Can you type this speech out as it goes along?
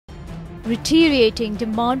Reiterating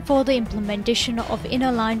demand for the implementation of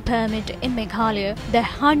inner line permit in Meghalaya, the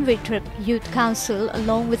HATHWAY Trip Youth Council,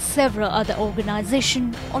 along with several other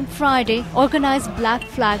organizations, on Friday organized Black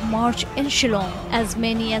Flag March in Shillong. As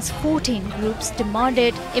many as 14 groups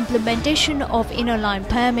demanded implementation of inner line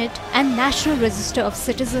permit and National Register of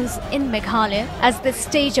Citizens in Meghalaya as they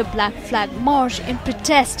staged a Black Flag March in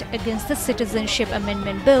protest against the Citizenship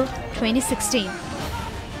Amendment Bill 2016.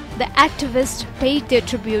 The activists paid their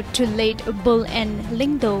tribute to late Bull N.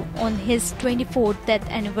 Lingdo on his 24th death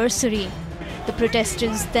anniversary. The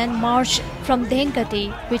protesters then marched from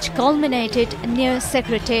Dhenkati, which culminated near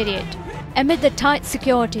Secretariat. Amid the tight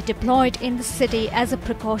security deployed in the city as a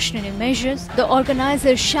precautionary measure, the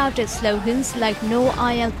organizers shouted slogans like "No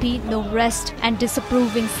ILP, No Rest" and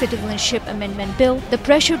disapproving Citizenship Amendment Bill. The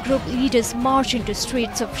pressure group leaders marched into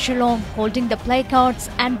streets of Shillong holding the placards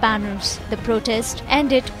and banners. The protest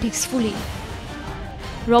ended peacefully.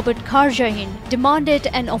 Robert Karjain demanded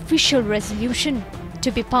an official resolution to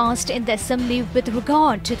be passed in the Assembly with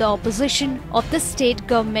regard to the opposition of the state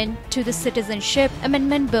government to the Citizenship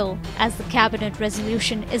Amendment Bill, as the cabinet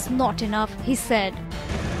resolution is not enough, he said.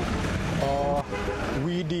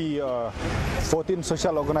 We, the 14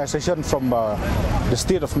 social organizations from the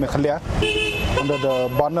state of Meghalaya, under the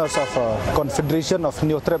banners of Confederation of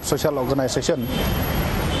Neo-Trap Social Organization,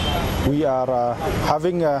 we are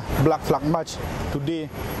having a Black Flag March today,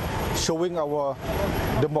 showing our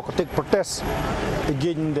democratic protest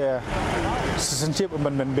against the Citizenship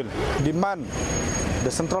Amendment Bill. Demand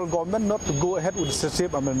the central government not to go ahead with the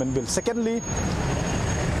Citizenship Amendment Bill. Secondly,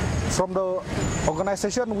 from the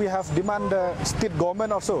organization, we have demanded the state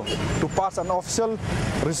government also to pass an official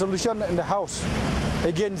resolution in the House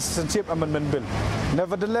against the Citizenship Amendment Bill.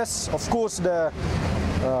 Nevertheless, of course, the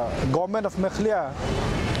government of Meghalaya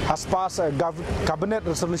has passed a cabinet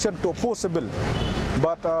resolution to oppose the bill.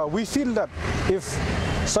 But we feel that if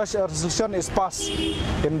such a resolution is passed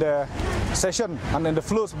in the session and in the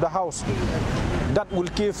floors of the House, that will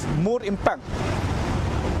give more impact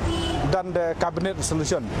than the cabinet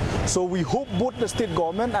resolution. So we hope both the state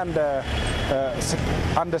government and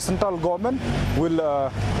the central government will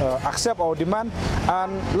accept our demand.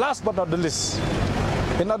 And last but not the least,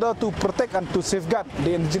 in order to protect and to safeguard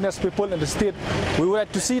the indigenous people in the state, we would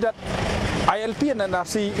like to see that ILP and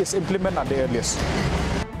NRC is implemented at the earliest.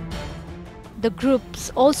 The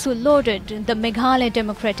groups also lauded the Meghalaya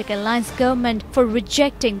Democratic Alliance government for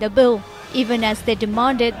rejecting the bill, even as they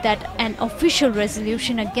demanded that an official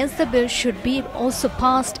resolution against the bill should be also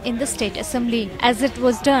passed in the State Assembly, as it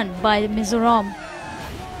was done by Mizoram.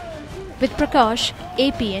 With Prakash,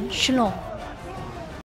 APN, Shillong.